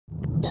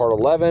Part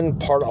 11,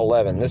 part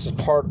 11. This is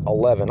part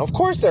 11. Of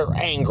course they're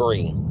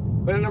angry.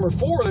 But at number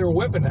 4, they were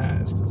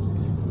weaponized.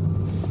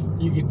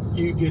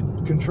 You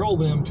could control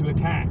them to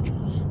attack.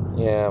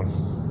 Yeah.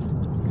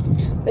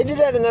 They did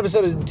that in an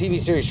episode of the TV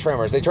series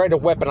Tremors. They tried to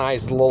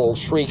weaponize the little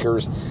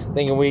shriekers,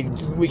 thinking we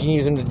can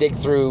use them to dig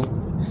through,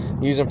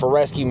 use them for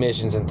rescue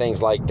missions and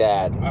things like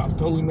that. Wow,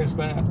 totally missed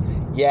that.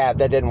 Yeah,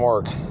 that didn't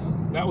work.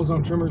 That was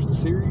on Tremors, the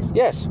series?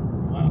 Yes.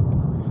 Wow.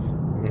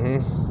 Mm-hmm.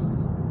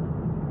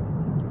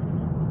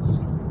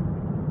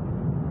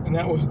 And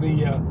that was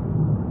the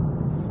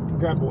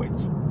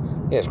Graboids.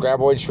 Yes,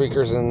 Graboid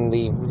Shriekers and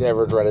the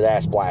ever-dreaded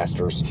Ass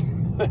Blasters.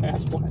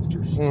 Ass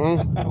Blasters.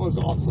 Mm-hmm. That was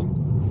awesome.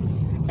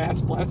 Ass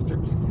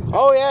Blasters.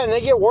 Oh, yeah, and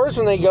they get worse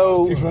when they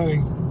go... That was too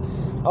funny.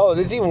 Oh,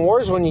 it's even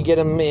worse when you get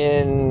them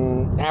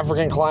in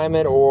African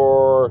climate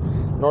or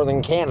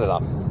northern Canada.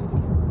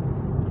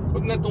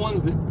 Wasn't that the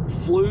ones that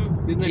flew?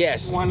 Didn't they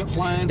Yes. wind up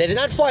flying? They did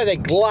not fly, they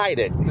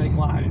glided. They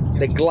glided.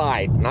 They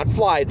glide. Not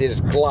fly, they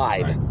just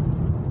glide. Right.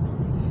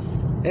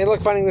 Hey,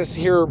 look, finding this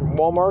here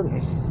Walmart.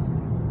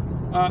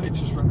 It's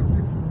just right up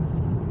here.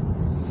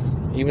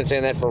 You've been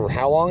saying that for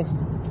how long?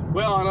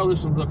 Well, I know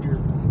this one's up here.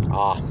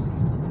 Ah.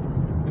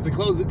 If they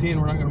close at 10,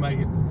 we're not going to make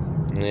it.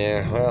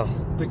 Yeah, well.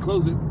 If they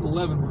close at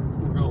 11,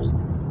 we're gold.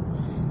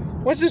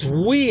 What's this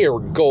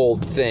weird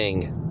gold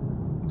thing?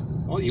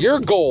 Well, You're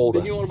gold.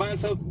 Didn't you want to buy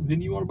something?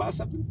 Didn't you want to buy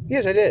something?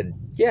 Yes, I did.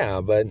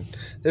 Yeah, but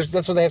that's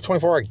what they have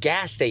 24-hour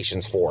gas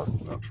stations for.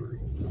 Not true.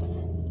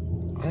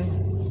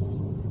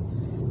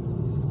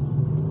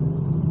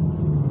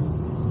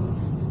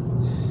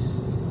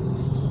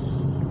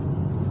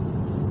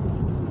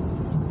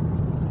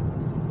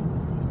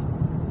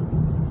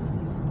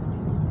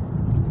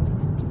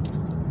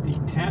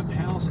 The Tap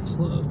House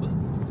Club.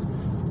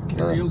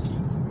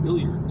 Karaoke.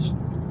 Billiards.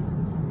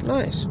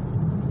 Nice.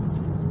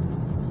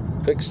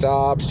 Quick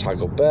Stops,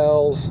 Taco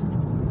Bells,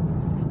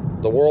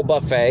 the World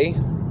Buffet.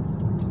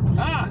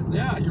 Ah,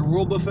 yeah, your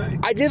World Buffet.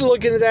 I did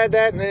look into that.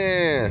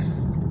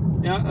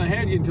 Yeah, I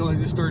had you until I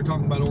just started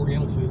talking about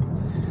Oriental food.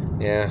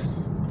 Yeah.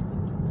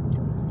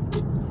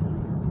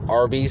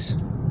 Arby's.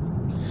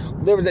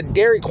 There was a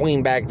Dairy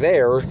Queen back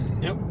there.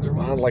 Yep, there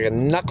was. Like a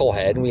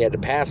knucklehead, and we had to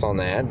pass on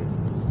that.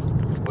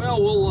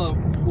 Well,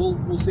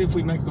 we'll see if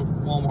we make the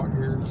Walmart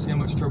here and see how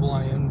much trouble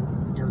I am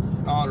or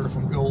not, or if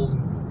I'm gold.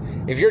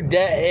 If you're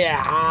dead,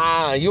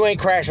 yeah, you ain't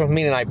crashing with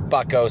me tonight,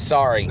 bucko.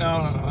 Sorry.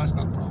 No, that's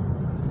not a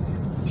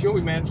problem. She'll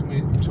be mad at me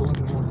until in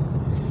the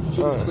morning.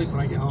 She'll be asleep when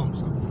I get home,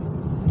 so.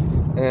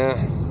 Yeah.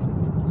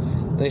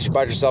 Then you should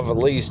buy yourself at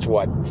least,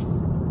 what,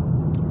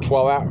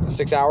 12 hours,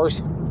 6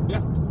 hours?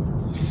 Yeah.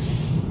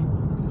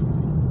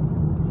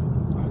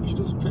 There's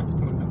still some traffic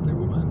coming out there.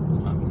 We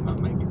might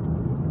make it.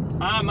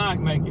 I might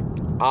make it.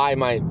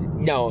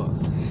 No,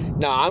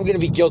 I'm going to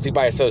be guilty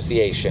by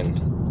association.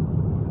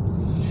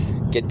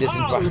 Get There's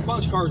a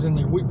bunch of cars in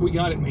there. We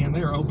got it, man.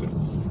 They're open.